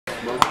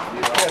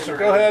Yeah, so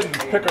go ahead and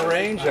pick a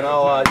range, and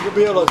I'll you'll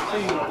be able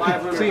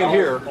to see in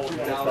here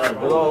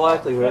with all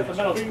likelihood.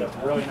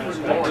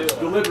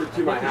 Delivered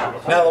to my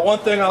house. Now, the one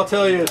thing I'll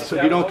tell you is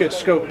so you don't get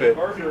scope bit.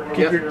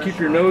 Keep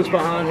your nose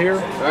behind here.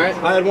 All right.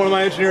 I had one of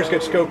my engineers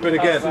get scope bit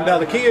again. Now,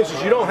 the key is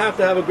you don't have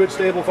to have a good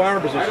stable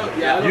firearm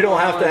position. You don't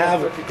have to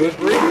have good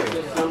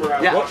breathing.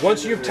 Yeah.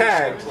 Once you've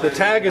tagged, the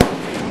tag is.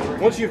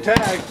 Once you've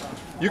tagged,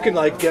 you can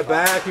like get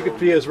back. You can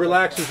be as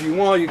relaxed as you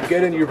want. You can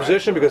get into your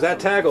position because that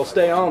tag will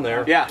stay on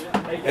there. Yeah.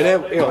 And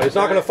then, it's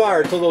not going to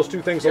fire until those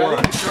two things align.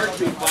 You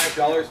charged me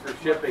 $5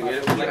 for shipping, and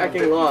it was like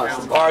Tracking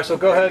lost. All right, so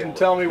go ahead and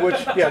tell me which.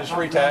 Yeah, just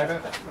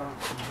retag.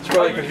 It's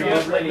probably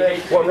because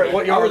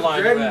what yard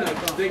line are you at?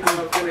 Thinking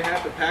I was going to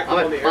have to pack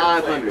I'm on the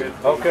at 500.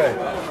 Okay.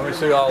 Let me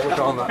see. I'll look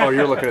on the. Oh,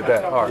 you're looking at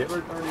that. All right.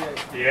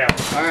 Yeah.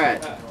 All right.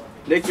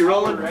 Nick, you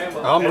rolling?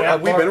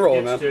 We've been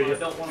rolling, man.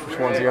 Which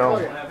one's he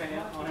on?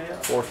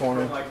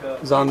 420.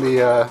 He's on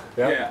the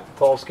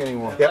tall, skinny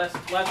one. Yep.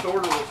 Last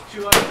order was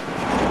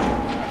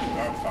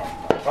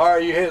 200. All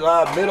right, you hit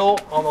middle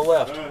on the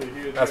left.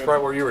 That's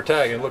right where you were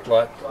tagging. It looked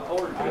like.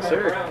 Yes,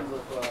 sir.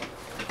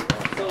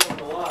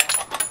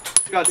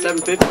 Got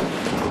 750.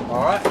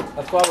 All right.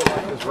 That's why we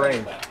like this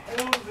range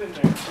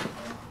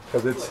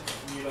because it's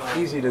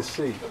easy to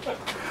see.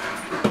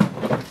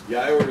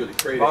 Yeah, I ordered the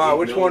crate. All right,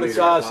 which one is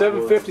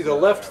 750? The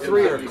left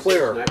three are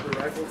clear.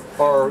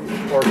 Or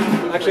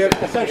actually,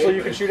 essentially,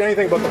 you can shoot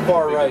anything but the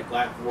far right.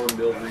 Platform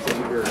build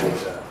receiver.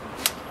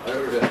 I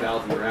ordered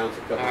 1,000 rounds a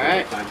couple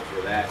of times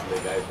for that, and the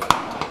guys like,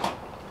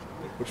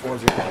 Which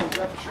one's your?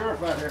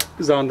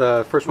 Is on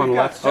the first one on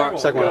the left, or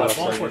second one on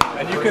the left.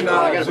 And you can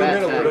zoom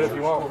in a little bit if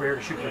you want. Over here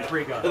to shoot the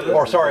 3 gun.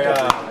 Or sorry,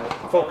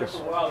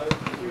 focus.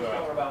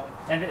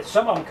 And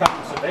some of them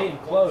come in civilian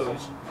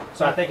clothes,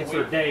 so I think it's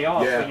their day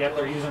off, but yet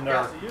they're using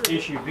their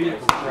issue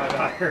vehicles right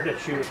out here to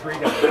shoot a 3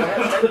 gun.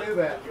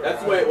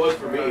 that's the way it was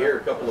for me here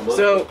a couple of months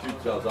So,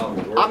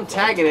 ago. I'm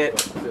tagging it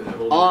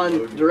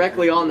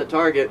directly on the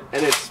target,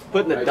 and it's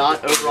putting the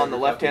dot over on the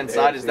left-hand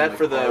side. Is that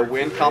for the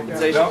wind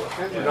compensation?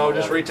 No,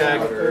 just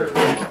retag.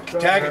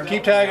 Tag it,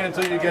 keep tagging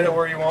until you get it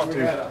where you want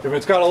to. If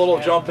it's got a little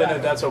jump in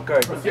it, that's okay.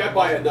 If you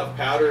buy enough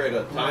powder at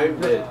a time,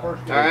 that All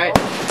right.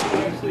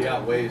 usually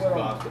outweighs the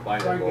cost of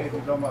buying them both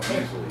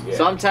easily. Yeah.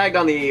 So I'm tagged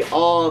on the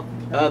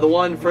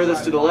one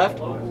furthest to the left.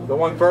 The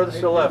one furthest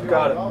to the left,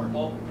 got it.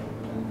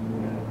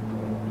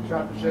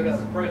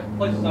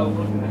 Places I was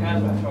looking at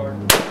hazmat chart.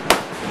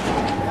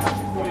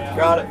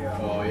 Got it.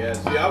 Oh yeah,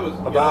 see I was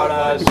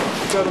About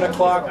 7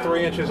 o'clock,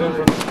 3 inches in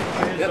from.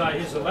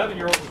 His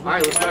 11-year-old was All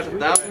right, let's start with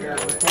that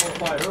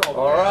one.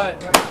 All right.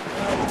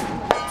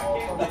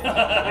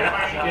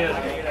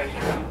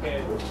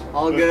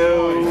 I'll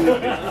go.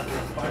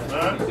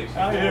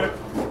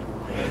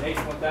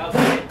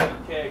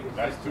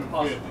 That's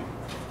 250.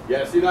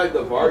 Yeah, see like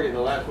the bargain,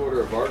 the last order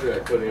of bargain I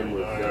put in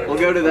was. We'll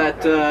go to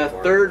that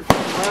third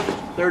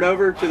left, third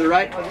over to the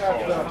right. All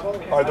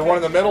right, the one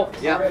in the middle?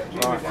 Yeah.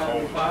 All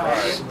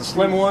right. The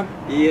slim one?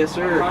 Yes,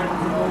 sir.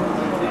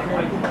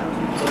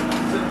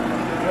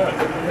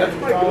 That's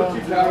my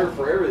go-to powder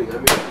for everything. I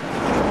mean,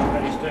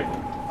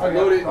 I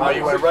loaded. Oh,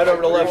 you went right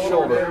over the left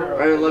shoulder.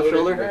 Right on the left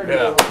shoulder?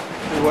 Yeah.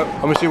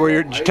 Let me see where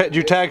you're. Did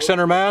you tag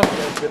center mass?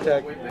 Good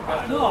tag.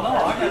 No,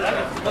 I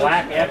got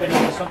black ebony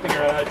or something,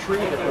 or a tree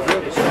that the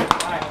wood is so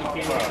black you can't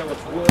even tell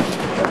it's wood.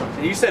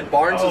 And you said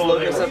Barnes is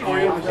loading this up for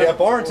you? Yeah,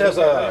 Barnes has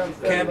a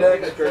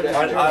Camdex.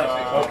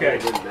 Okay.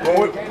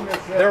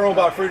 They're owned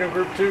by Freedom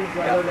Group too,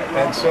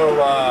 and so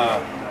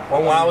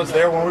when I was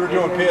there, when we were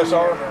doing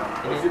PSR,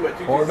 when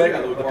we were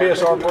making the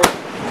PSR program,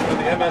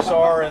 the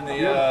MSR and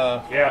the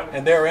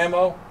and their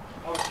ammo,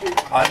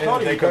 I knew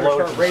that they could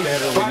load to the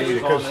standard we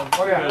needed because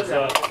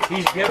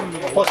he's giving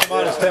plus or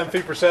minus 10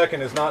 feet per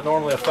second is not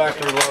normally a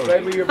factory load.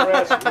 Save me your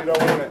breast if you don't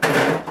want it.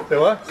 Say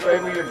what?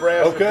 Save me your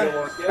breast. Okay,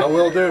 I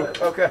will do.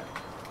 Okay.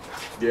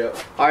 Yeah.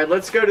 All right,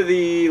 let's go to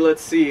the,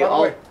 let's see,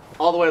 all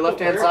the way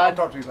left-hand side.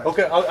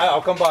 Okay,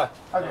 I'll come by.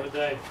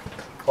 Okay.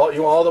 Oh,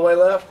 you want all the way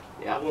left?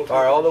 Yeah. All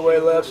right, all the way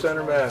left,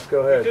 center mass.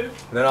 Go ahead. And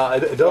then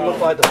it doesn't look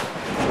like the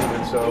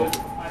so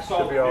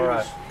should be all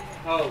right.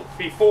 Oh,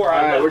 before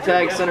All right, we're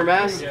tagged center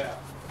mass. Yeah.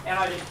 And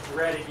I just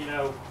dreaded,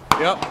 Yep.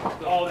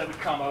 all that would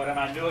come out, and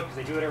I knew it because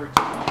they do it every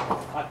time.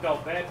 I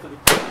felt bad for the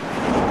kids. I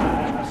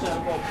said a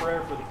little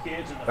prayer for the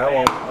kids and the That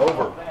one family.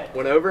 over.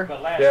 Went over?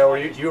 But last Yeah, where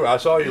night, you I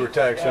saw you were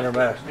tagged center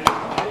mass. I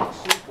didn't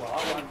sleep well.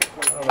 I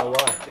don't know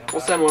why.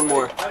 We'll send one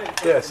more.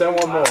 Yeah, send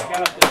one more.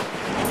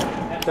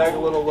 Tag a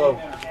little low.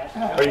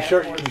 Are you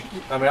sure? I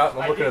mean, I'm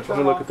looking at. Let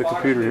me look at the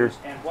computer here.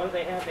 And what do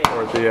they have?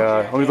 Or the.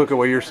 Let me look at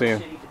what you're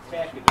seeing.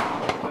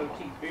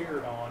 Goatee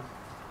beard on,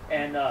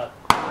 and they're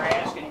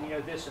asking him,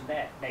 this and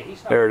that. Now,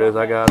 he's not There it is.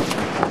 I got it.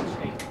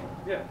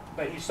 Yeah,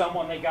 but he's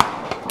someone they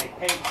got. They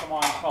paid to come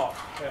on and talk.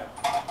 Yeah.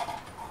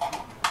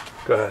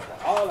 Go ahead.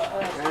 All of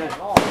us and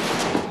all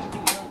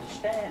he's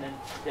understanding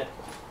that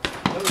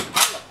those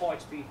bullet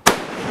points be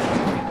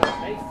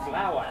because they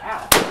flower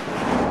out.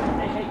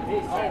 They hate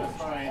big holes.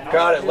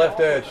 Got it. Left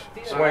edge.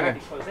 Swinging.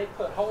 Because they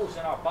put holes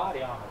in our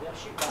body armor. They'll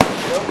shoot.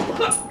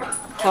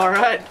 All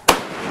right.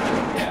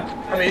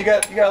 I mean, you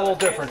got a little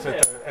difference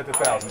at the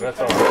 1,000. That's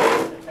all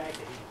right.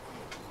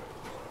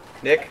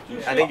 Nick,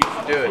 I think you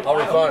should do it. I'll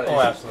refund it.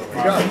 Oh, absolutely.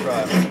 You got to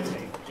try it.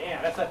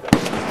 Yeah, that's like the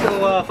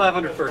Go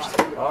 500 first.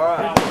 All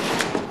right.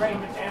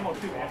 ammo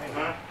too, I think.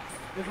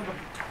 This is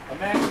a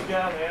maxi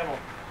gun ammo.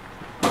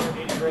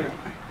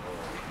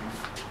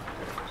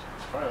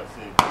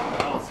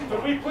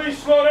 Could we please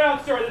slow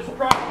down, sir? This is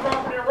private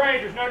property and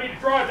range. There's no need to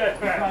drive that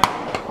fast.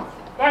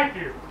 Thank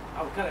you.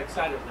 I was kind of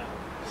excited now.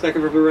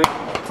 Second from the right.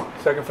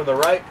 Second from the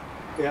right.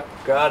 Yep.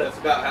 Got it. That's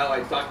about how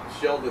I talked to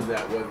Sheldon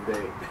that one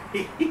day.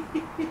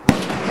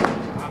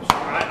 I'm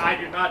sorry. I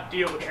do not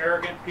deal with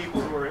arrogant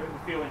people who are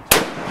feeling.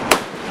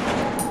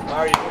 All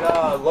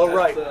right, low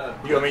right.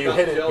 You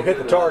hit it. You hit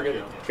the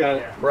target. Got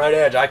it. Right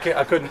edge. I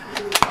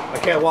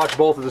can't watch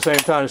both at the same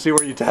time to see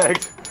where you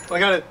tagged. I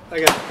got it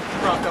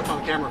propped up on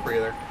the camera for you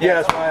there. Yeah,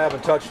 that's why I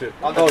haven't touched it.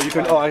 Oh, you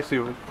can. Oh, I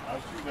see.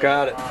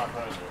 Got it. I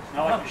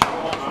like to show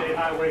on State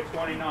Highway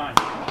 29.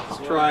 Let's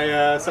try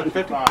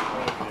 750.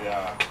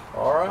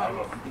 All right.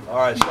 All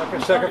right.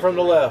 Second from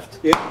the left.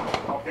 Yep.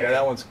 Yeah,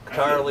 that one's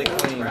entirely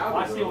clean.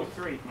 I see only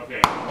 3.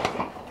 Okay.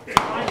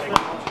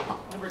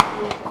 Number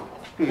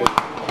 2.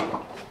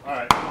 All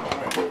right.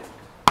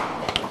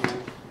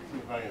 See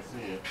if I can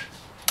see it.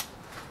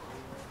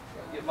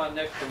 Get my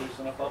neck to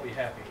loosen up, I'll be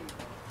happy.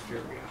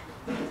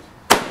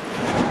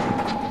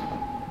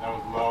 That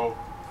was low.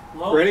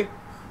 Low? Ready?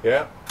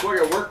 Yeah. Boy,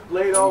 I worked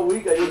late all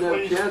week. I didn't have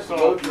a chance to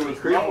load through the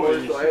creek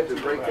board, so I had to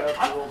break out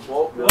the little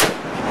bolt mill.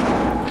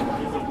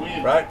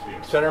 Right.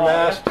 Center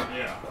mast.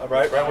 Yeah.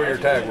 Right where your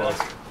tag was.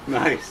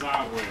 Nice.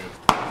 Sideways.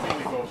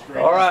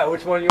 All right.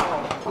 Which one you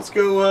want? Let's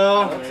go.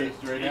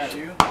 Straight at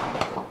you.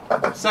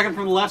 Second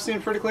from the left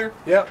seems pretty clear.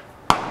 Yep.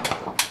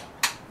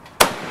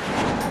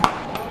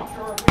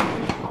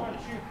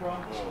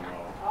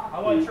 I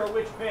wasn't sure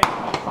which bin. I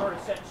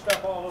started setting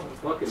stuff all over the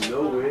place. Fucking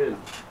no wind.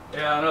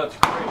 Yeah, I know it's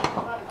great.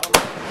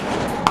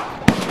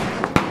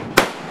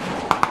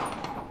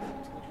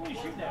 What are you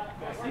shooting at?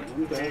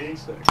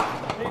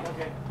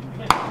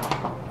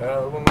 The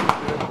one we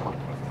did.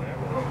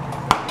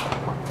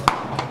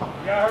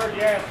 Yeah, I heard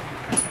you ask.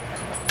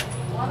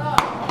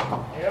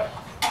 Yep.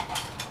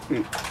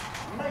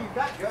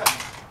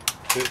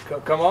 Did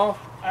it come off?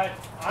 I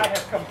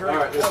have come very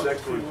Alright, this close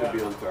next one to, should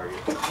be on target.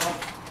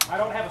 I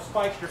don't have a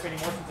spike strip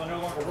anymore since I no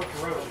longer work the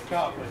road at the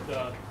top,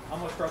 but I'm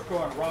going to start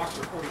throwing rocks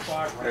or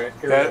 45 right.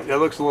 That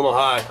looks a little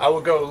high. I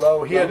would go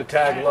low. He had to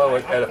tag low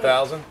at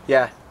 1,000.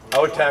 Yeah. I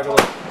would tag low.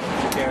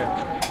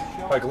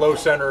 Like low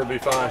center would be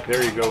fine.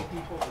 There you go.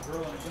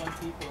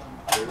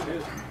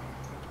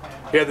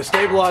 Yeah, the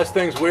stabilized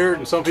thing's weird,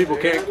 and some people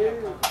can't.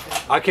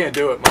 I can't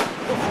do it.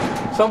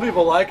 Some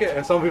people like it,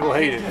 and some people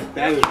hate it.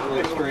 That is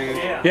really strange.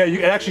 Yeah,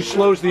 it actually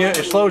slows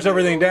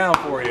everything down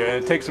for you,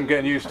 and it takes some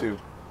getting used to.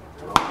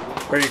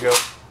 There you go.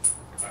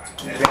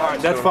 All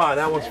right, that's fine.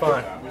 That one's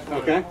fine.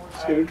 Okay,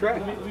 let's give it a try.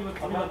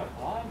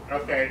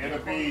 Okay, it'll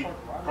be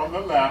from the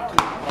left,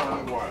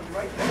 turn 1.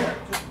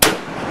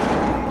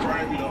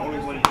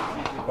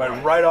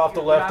 Right off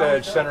the left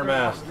edge, center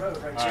mast.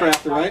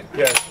 Strap to right?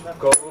 Yes,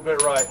 go a little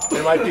bit right.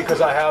 It might be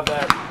because I have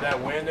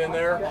that wind in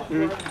there.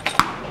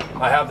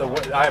 I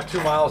have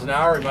 2 miles an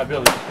hour. You might be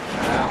able to.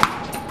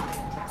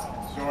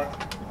 Short?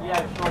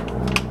 Yeah, short.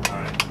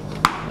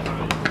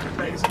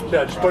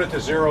 Yeah, just put it to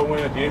 0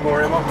 wind. Do you need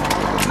more ammo? No,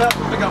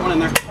 I got one in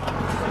there.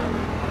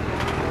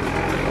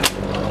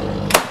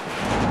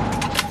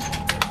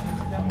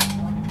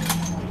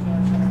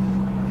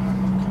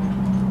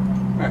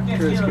 Alright,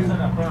 sure it's good.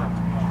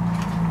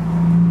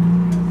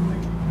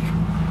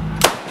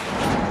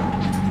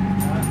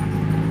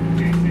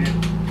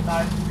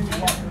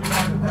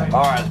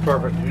 All right, that's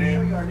perfect.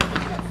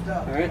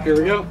 Alright, here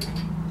we go.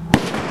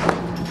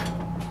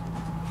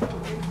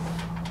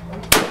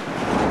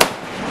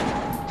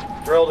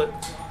 Drilled it.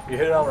 You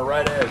hit it on the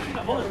right edge.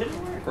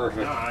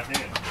 Perfect. No, I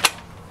didn't.